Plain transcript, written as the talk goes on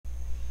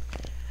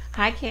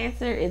Hi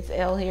Cancer, it's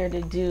Elle here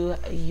to do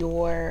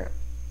your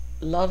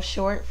love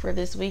short for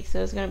this week.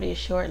 So it's going to be a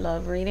short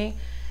love reading.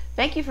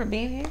 Thank you for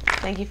being here.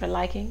 Thank you for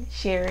liking,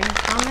 sharing,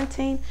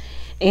 commenting,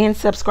 and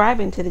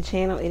subscribing to the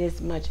channel. It is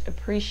much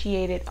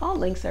appreciated. All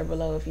links are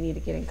below if you need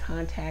to get in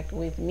contact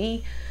with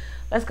me.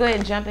 Let's go ahead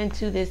and jump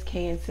into this,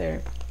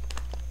 Cancer.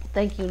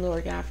 Thank you,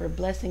 Lord God, for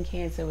blessing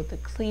Cancer with a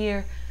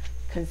clear,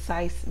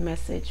 concise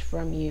message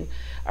from you.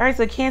 All right,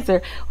 so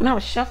Cancer, when I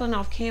was shuffling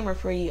off camera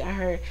for you, I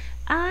heard,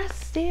 I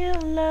still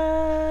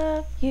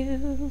love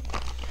you.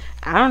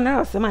 I don't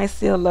know. Somebody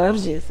still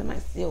loves you.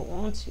 Somebody still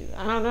wants you.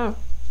 I don't know.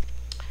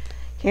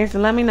 Cancer,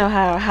 let me know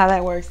how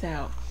that works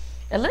out.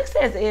 It looks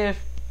as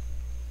if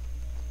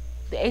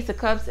the Ace of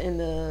Cups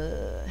and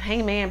the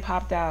Hangman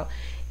popped out.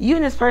 You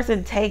and this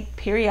person take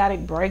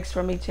periodic breaks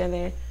from each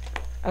other.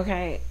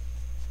 Okay.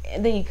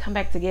 And then you come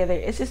back together.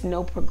 It's just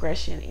no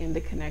progression in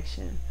the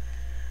connection.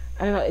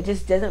 I don't know. It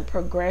just doesn't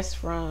progress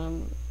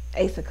from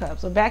Ace of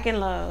Cups. We're back in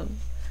love.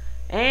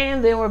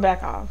 And then we're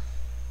back off.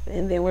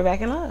 And then we're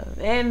back in love.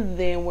 And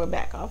then we're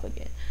back off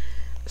again.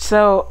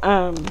 So,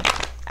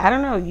 I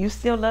don't know. You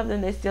still love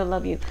them. They still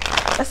love you.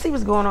 Let's see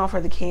what's going on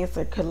for the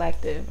Cancer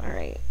collective. All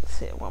right. Let's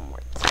see it one more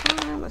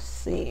time. Let's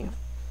see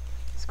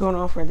what's going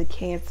on for the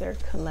Cancer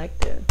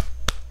collective.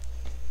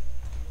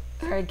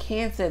 All right,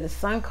 Cancer, the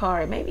Sun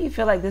card. Maybe you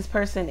feel like this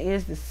person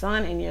is the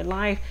sun in your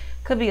life.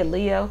 Could be a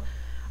Leo.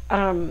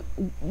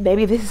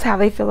 Maybe this is how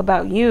they feel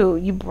about you.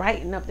 You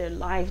brighten up their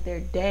life, their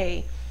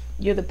day.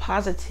 You're the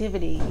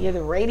positivity. You're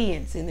the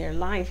radiance in their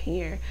life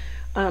here.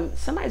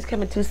 Somebody's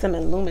coming to some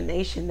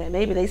illumination that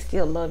maybe they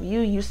still love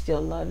you. You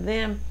still love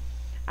them.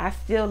 I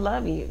still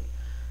love you.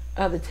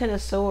 The Ten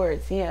of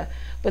Swords, yeah.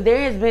 But there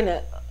has been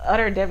an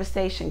utter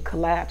devastation,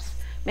 collapse.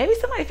 Maybe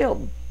somebody felt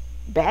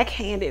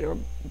backhanded or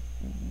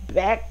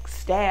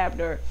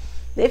backstabbed, or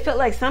they felt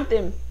like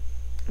something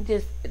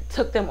just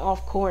took them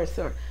off course,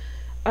 or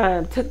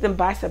took them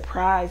by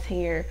surprise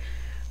here.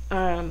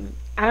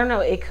 I don't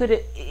know.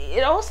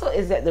 It also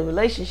is that the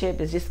relationship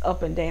is just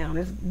up and down.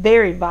 It's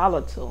very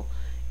volatile.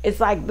 It's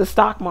like the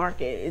stock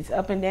market. It's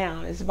up and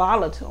down. It's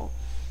volatile.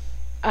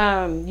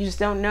 You just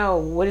don't know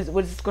what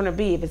it's going to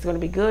be. If it's going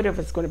to be good or if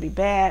it's going to be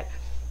bad.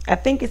 I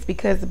think it's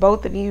because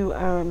both of you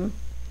are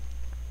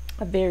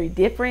very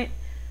different.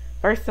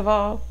 First of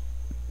all,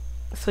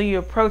 so you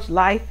approach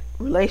life,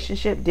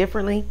 relationship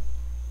differently.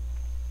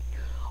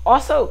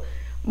 Also,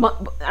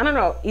 I don't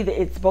know. Either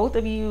it's both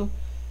of you.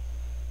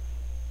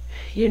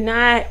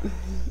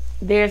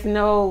 There's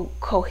no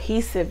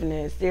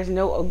cohesiveness. There's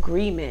no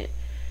agreement.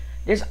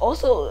 There's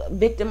also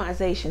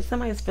victimization.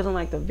 Somebody's feeling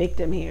like the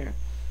victim here.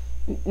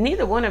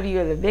 Neither one of you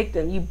are the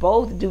victim. You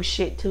both do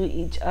shit to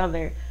each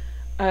other.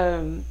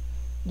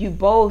 You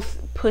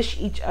both push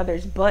each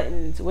other's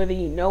buttons, whether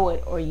you know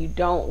it or you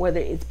don't, whether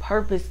it's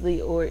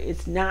purposely or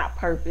it's not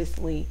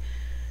purposely.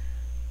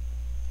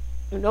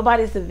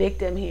 Nobody's the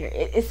victim here.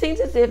 It seems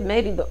as if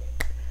maybe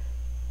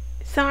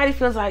somebody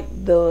feels like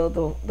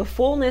the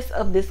fullness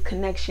of this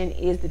connection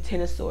is the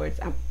Ten of Swords.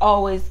 I'm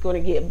always going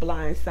to get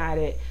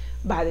blindsided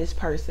by this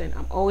person.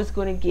 I'm always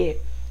going to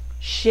get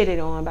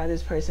shitted on by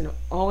this person. I'm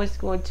always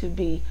going to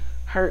be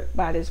hurt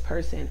by this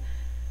person.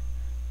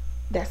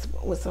 That's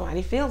what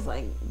somebody feels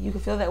like. You can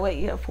feel that way.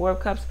 You have Four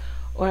of Cups,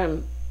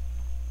 or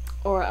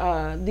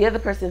the other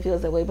person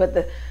feels that way. But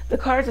the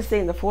cards are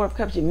saying the Four of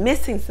Cups, you're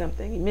missing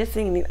something. You're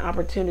missing the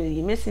opportunity.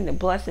 You're missing the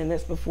blessing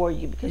that's before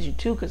you because you're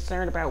too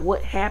concerned about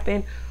what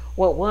happened,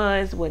 what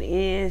was, what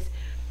is.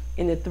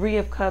 In the Three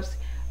of Cups,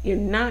 you're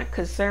not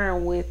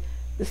concerned with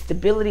the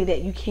stability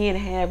that you can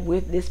have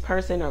with this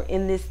person or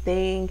in this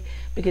thing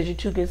because you're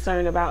too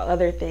concerned about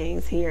other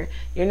things here.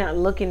 You're not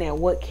looking at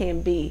what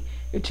can be.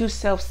 You're too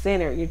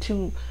self-centered. You're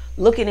too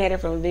looking at it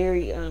from a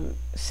very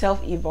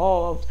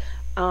self-evolved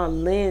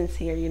lens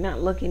here. You're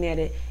not looking at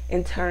it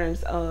in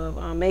terms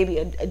of maybe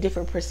a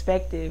different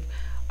perspective.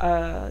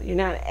 You're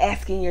not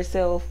asking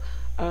yourself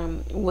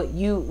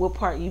what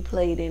part you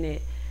played in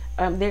it.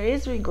 There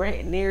is regret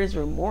and there is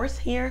remorse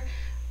here.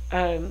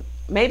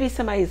 Maybe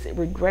somebody's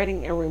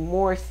regretting and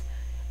remorse.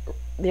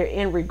 They're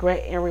in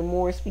regret and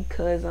remorse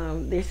because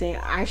they're saying,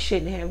 I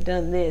shouldn't have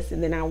done this,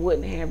 and then I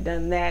wouldn't have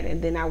done that,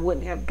 and then I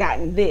wouldn't have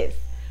gotten this.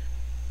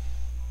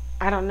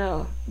 I don't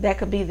know. That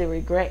could be the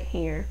regret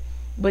here.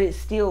 But it's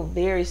still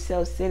very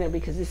self-centered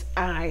because it's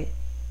I.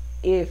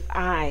 If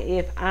I.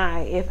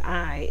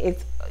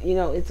 It's,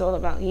 it's all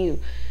about you.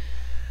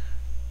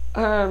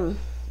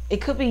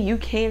 It could be you,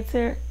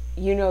 Cancer.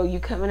 You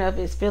coming up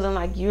is feeling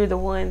like you're the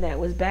one that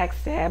was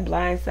backstabbed,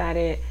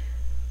 blindsided,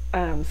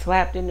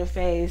 slapped in the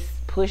face,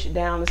 pushed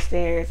down the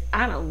stairs.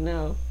 I don't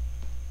know.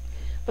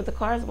 But the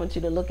cards want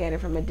you to look at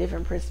it from a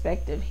different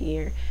perspective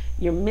here.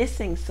 You're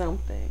missing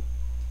something.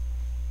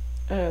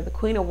 The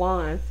Queen of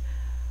Wands.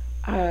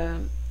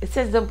 It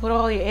says don't put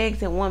all your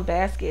eggs in one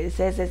basket. It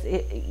says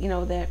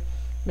that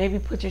maybe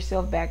put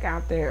yourself back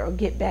out there or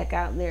get back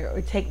out there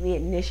or take the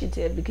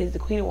initiative, because the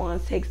Queen of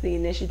Wands takes the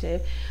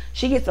initiative.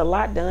 She gets a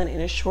lot done in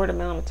a short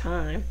amount of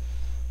time.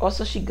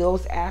 Also, she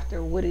goes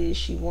after what it is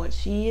she wants.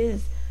 She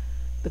is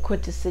the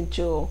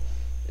quintessential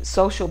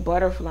social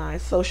butterfly,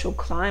 social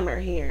climber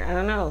here. I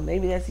don't know.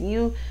 Maybe that's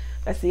you.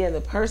 That's the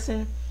other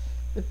person.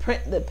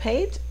 The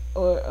page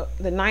or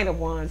the Knight of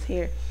Wands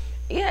here.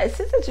 Yeah, it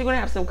says that you're going to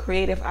have some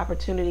creative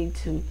opportunity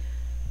to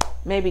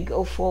maybe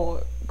go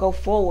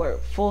forward,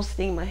 full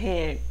steam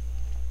ahead,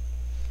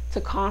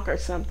 to conquer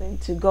something,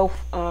 to go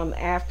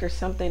after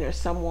something or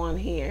someone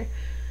here.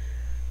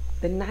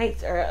 The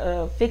Knights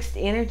are fixed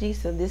energy,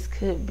 so this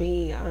could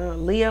be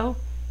Leo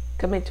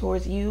coming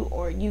towards you,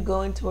 or you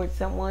going towards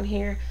someone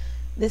here.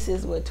 This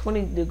is what,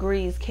 20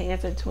 degrees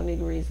Cancer, 20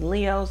 degrees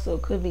Leo, so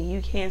it could be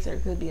you Cancer,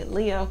 it could be a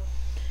Leo.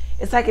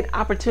 It's like an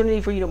opportunity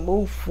for you to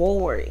move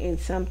forward in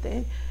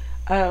something.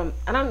 I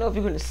don't know if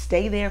you're going to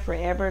stay there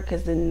forever,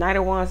 because the Knight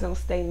of Wands don't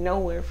stay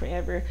nowhere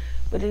forever,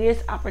 but it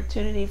is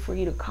opportunity for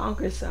you to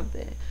conquer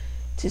something,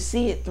 to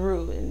see it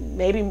through, and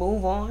maybe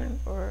move on,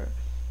 or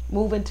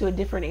move into a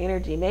different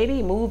energy.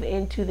 Maybe move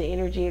into the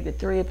energy of the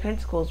Three of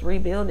Pentacles,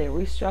 rebuilding,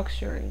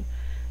 restructuring,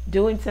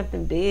 doing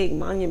something big,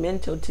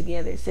 monumental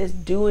together. It says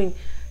doing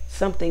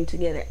something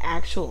together,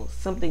 actual,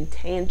 something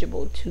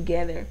tangible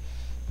together.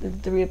 The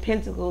Three of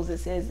Pentacles, it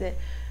says that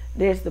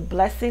there's the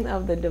blessing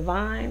of the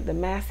divine, the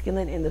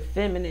masculine, and the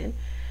feminine.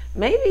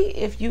 Maybe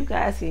if you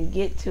guys can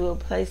get to a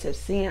place of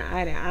seeing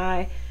eye to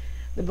eye,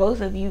 the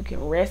both of you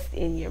can rest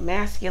in your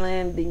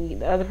masculine, then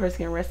the other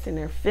person can rest in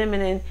their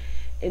feminine,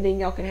 and then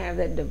y'all can have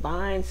that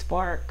divine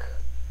spark,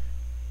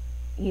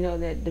 you know,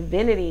 that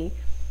divinity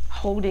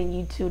holding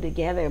you two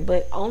together,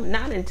 but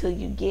not until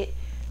you get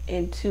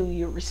into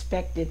your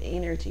respective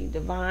energy,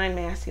 divine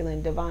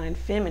masculine, divine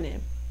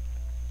feminine.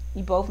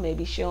 You both may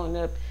be showing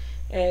up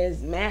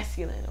as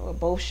masculine, or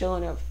both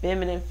showing up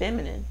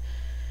feminine.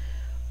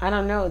 I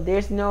don't know.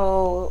 There's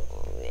no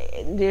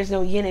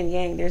yin and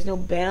yang. There's no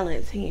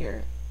balance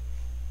here.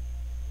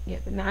 Yeah,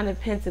 the Nine of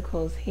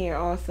Pentacles here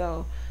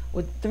also,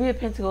 with Three of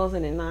Pentacles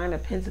and the Nine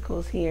of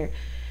Pentacles here.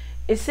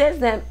 It says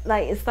that,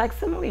 like, it's like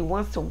somebody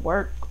wants to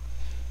work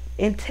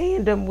in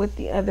tandem with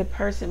the other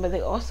person, but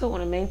they also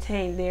want to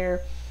maintain their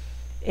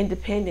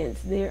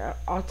independence, their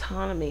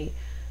autonomy,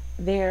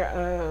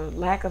 their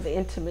lack of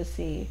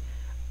intimacy.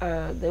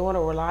 They want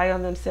to rely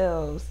on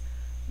themselves.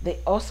 They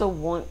also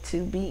want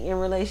to be in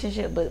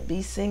relationship but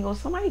be single.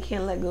 Somebody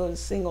can't let go of the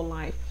single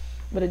life,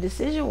 but a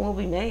decision will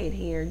be made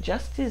here.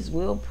 Justice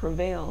will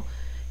prevail.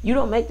 You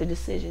don't make the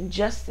decision,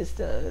 justice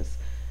does.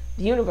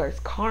 The universe,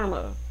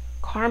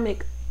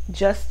 karmic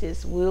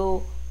justice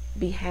will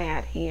be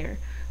had here.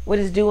 What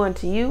is due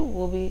unto you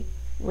will be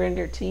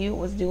rendered to you.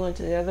 What's due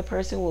unto the other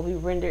person will be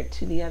rendered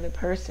to the other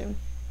person.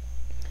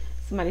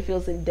 Somebody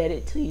feels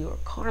indebted to you, or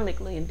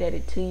karmically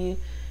indebted to you.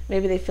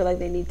 Maybe they feel like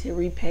they need to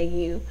repay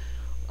you,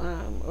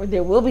 or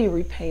there will be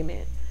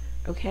repayment.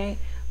 Okay,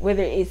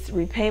 whether it's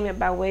repayment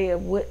by way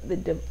of what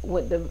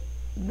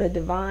the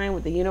divine,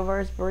 what the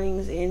universe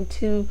brings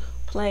into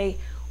play,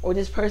 or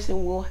this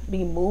person will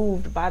be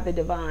moved by the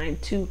divine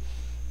to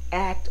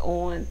act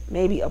on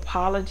maybe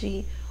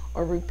apology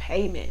or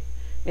repayment.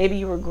 Maybe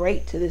you were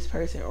great to this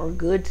person or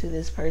good to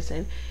this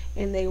person,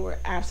 and they were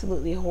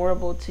absolutely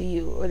horrible to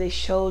you, or they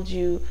showed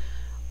you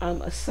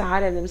a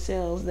side of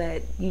themselves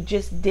that you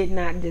just did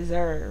not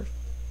deserve.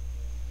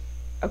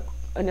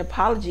 An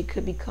apology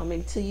could be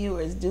coming to you,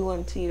 or is due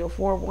unto you. The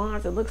Four of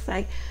Wands, it looks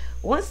like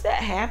once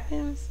that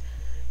happens,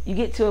 you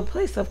get to a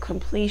place of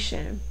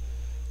completion.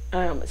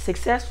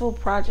 Successful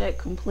project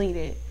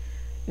completed.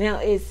 Now,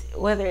 it's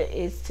whether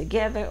it's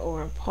together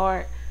or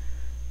apart,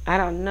 I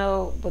don't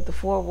know, but the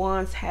Four of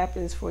Wands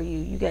happens for you.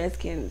 You guys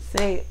can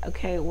say,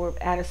 okay, we're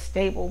at a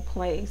stable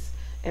place,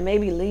 and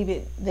maybe leave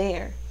it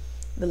there.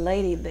 The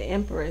Lady, the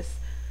Empress,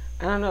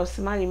 I don't know,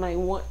 somebody might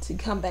want to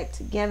come back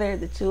together,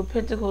 the Two of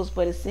Pentacles,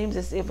 but it seems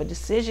as if a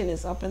decision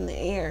is up in the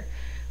air,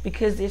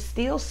 because there's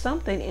still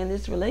something in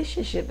this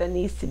relationship that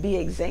needs to be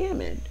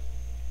examined.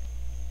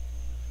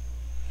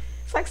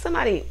 It's like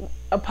somebody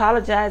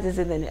apologizes,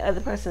 and then the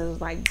other person is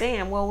like,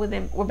 damn, well,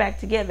 we're back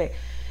together.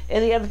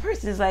 And the other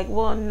person is like,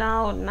 well,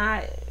 no,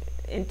 not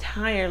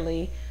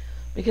entirely,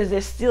 because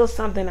there's still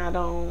something I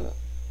don't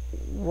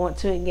want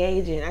to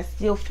engage in. I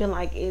still feel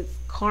like it's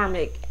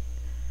karmic.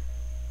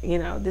 You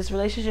know, this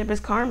relationship is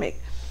karmic,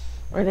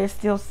 or there's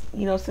still,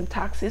 you know, some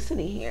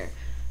toxicity here.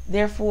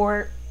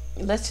 Therefore,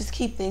 let's just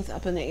keep things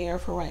up in the air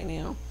for right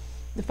now.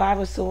 The Five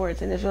of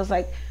Swords, and it feels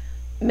like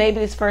maybe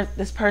this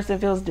person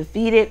feels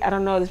defeated. I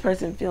don't know. This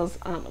person feels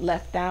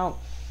left out,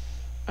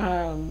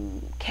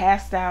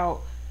 cast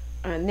out.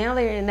 Now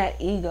they're in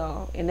that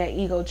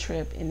ego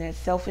trip, in that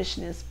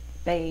selfishness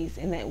phase,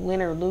 in that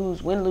win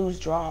lose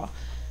draw,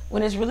 when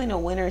there's really no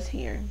winners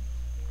here.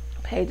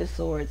 Page of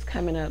Swords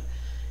coming up.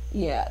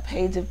 Yeah,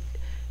 Page of,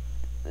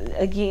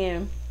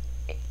 again,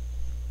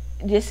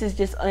 this is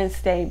just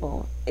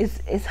unstable.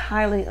 It's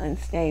highly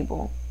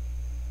unstable.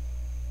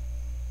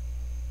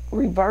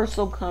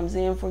 Reversal comes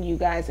in for you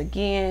guys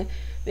again.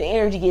 The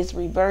energy gets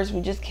reversed. We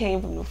just came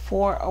from the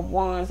Four of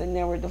Wands, and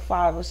now we're the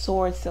Five of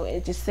Swords. So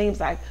it just seems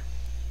like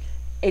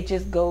it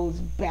just goes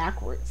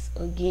backwards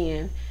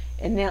again.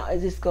 And now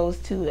it just goes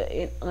to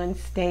an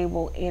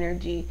unstable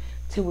energy,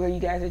 to where you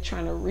guys are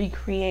trying to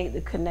recreate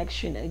the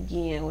connection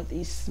again with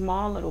these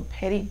small little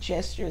petty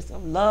gestures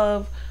of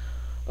love,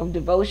 of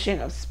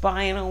devotion, of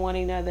spying on one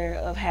another,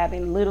 of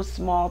having little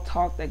small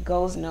talk that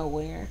goes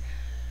nowhere.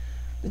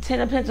 The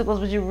Ten of Pentacles,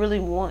 would you really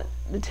want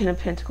the Ten of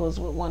Pentacles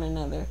with one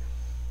another?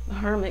 The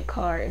Hermit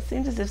card, it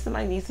seems as if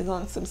somebody needs to go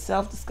on some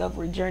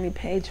self-discovery journey.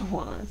 Page of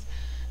Wands.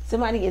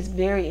 Somebody is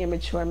very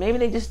immature. Maybe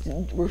they just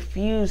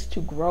refuse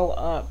to grow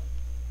up.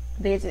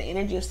 There's an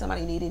energy of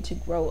somebody needing to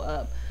grow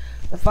up.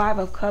 The Five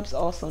of Cups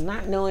also,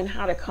 not knowing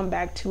how to come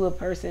back to a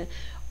person,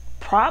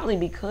 probably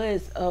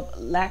because of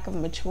lack of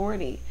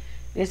maturity.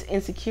 There's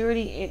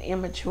insecurity and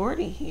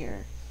immaturity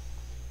here.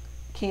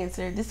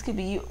 Cancer, this could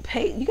be you.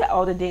 You got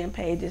all the damn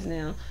pages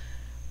now.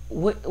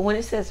 When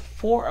it says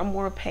 4 or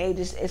more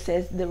pages, it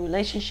says the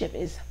relationship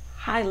is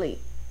highly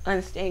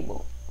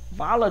unstable,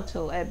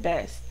 volatile at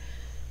best.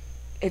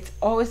 It's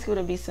always going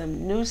to be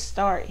some new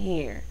start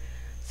here,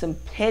 some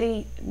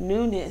petty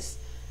newness,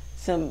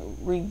 some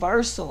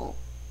reversal.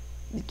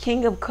 The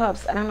King of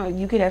Cups, I don't know,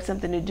 you could have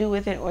something to do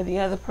with it, or the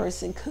other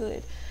person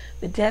could.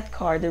 The Death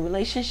card, the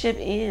relationship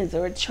ends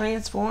or it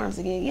transforms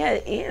again. Yeah,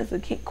 it ends. The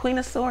Queen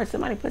of Swords,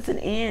 somebody puts an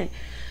end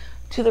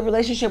to the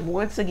relationship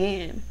once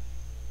again.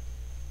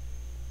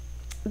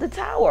 The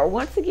Tower,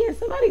 once again,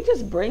 somebody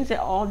just brings it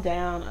all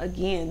down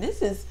again.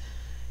 This is,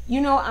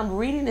 you know, I'm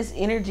reading this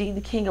energy. The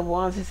King of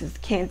Wands, this is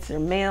Cancer,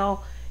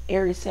 male,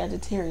 Aries,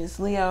 Sagittarius,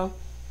 Leo.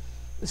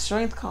 The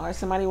Strength card,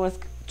 somebody wants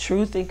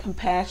truth and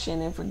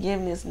compassion and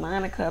forgiveness.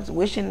 Nine of Cups,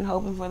 wishing and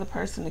hoping for the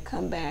person to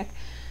come back.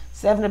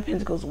 Seven of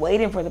Pentacles,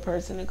 waiting for the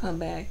person to come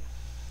back.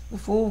 The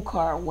Fool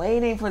card,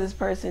 waiting for this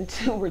person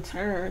to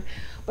return.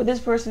 But this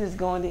person is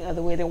going the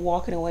other way. They're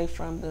walking away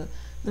from the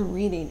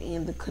reading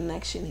and the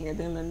connection here.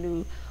 They're in a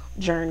new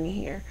journey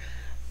here.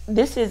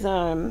 This is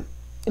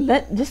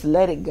just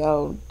let it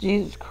go.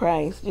 Jesus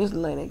Christ, just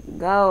let it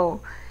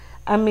go.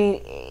 I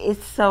mean,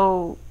 it's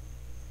so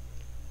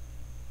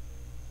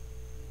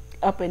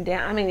up and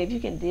down. I mean, if you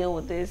can deal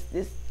with this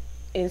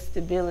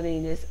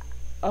instability, this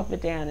up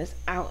and down, this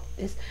out,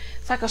 it's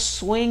like a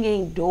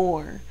swinging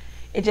door.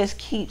 It just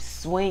keeps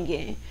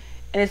swinging,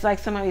 and it's like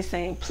somebody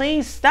saying,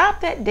 please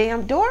stop that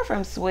damn door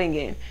from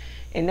swinging,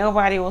 and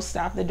nobody will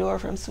stop the door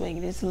from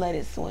swinging. Just let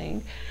it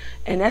swing.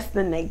 And that's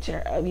the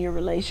nature of your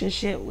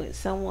relationship with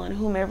someone,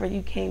 whomever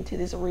you came to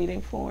this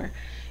reading for.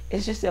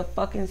 It's just a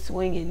fucking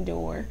swinging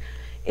door.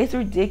 It's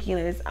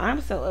ridiculous.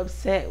 I'm so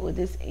upset with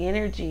this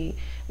energy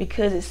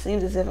because it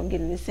seems as if I'm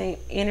getting the same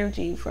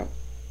energy from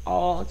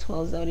all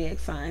 12 zodiac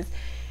signs.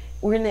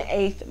 We're in the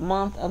 8th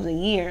month of the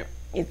year.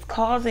 It's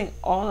causing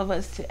all of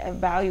us to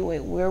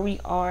evaluate where we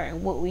are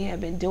and what we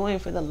have been doing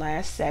for the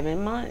last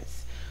 7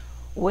 months.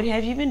 What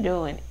have you been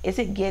doing? Is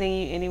it getting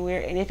you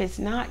anywhere? And if it's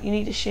not, you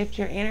need to shift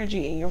your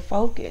energy and your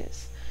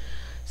focus.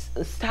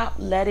 Stop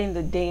letting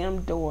the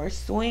damn door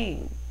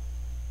swing.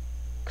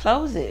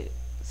 Close it.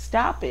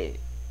 Stop it.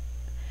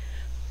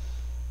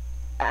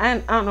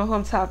 I don't know who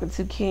I'm talking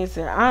to,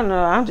 Cancer. I don't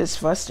know. I'm just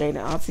frustrated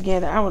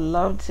altogether. I would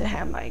love to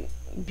have like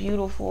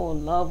beautiful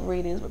love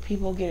readings where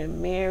people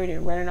getting married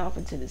and running off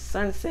into the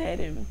sunset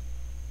and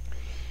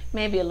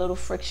maybe a little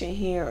friction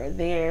here or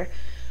there.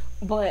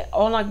 But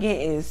all I get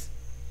is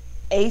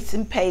ace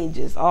and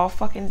pages all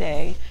fucking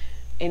day.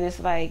 And it's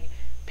like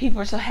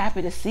people are so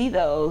happy to see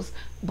those,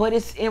 but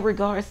it's in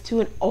regards to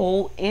an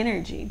old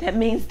energy. That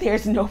means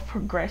there's no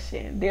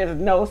progression. There's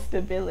no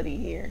stability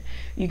here.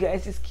 You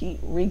guys just keep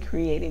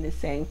recreating the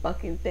same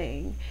fucking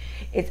thing.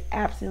 It's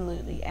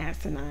absolutely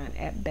asinine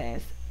at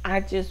best.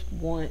 I'm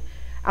gonna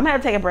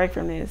have to take a break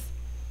from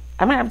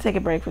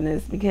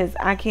this. Because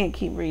I can't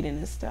keep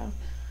reading this stuff.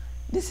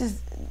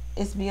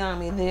 It's beyond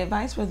me. The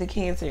advice for the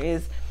Cancer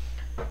is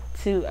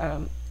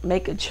to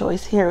make a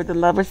choice here with the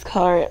Lover's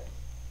card.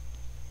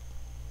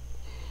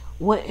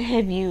 What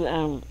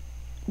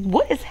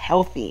is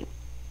healthy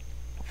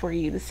for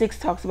you? The 6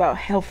 talks about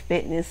health,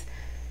 fitness,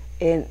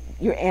 and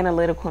your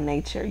analytical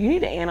nature. You need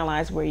to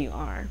analyze where you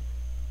are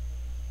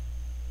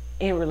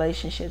in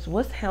relationships.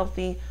 What's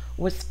healthy?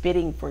 What's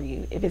fitting for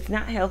you? If it's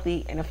not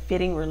healthy and a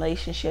fitting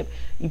relationship,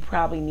 you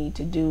probably need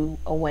to do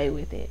away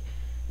with it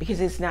because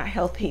it's not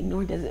healthy,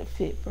 nor does it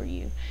fit for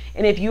you.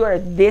 And if you are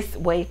this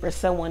way for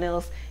someone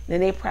else, then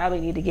they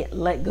probably need to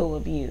let go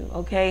of you,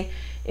 okay?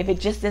 If it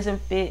just doesn't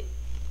fit,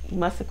 you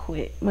must have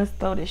quit. Must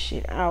throw this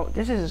shit out.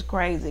 This is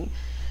crazy.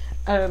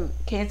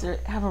 Cancer,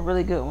 have a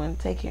really good one.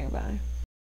 Take care. Bye.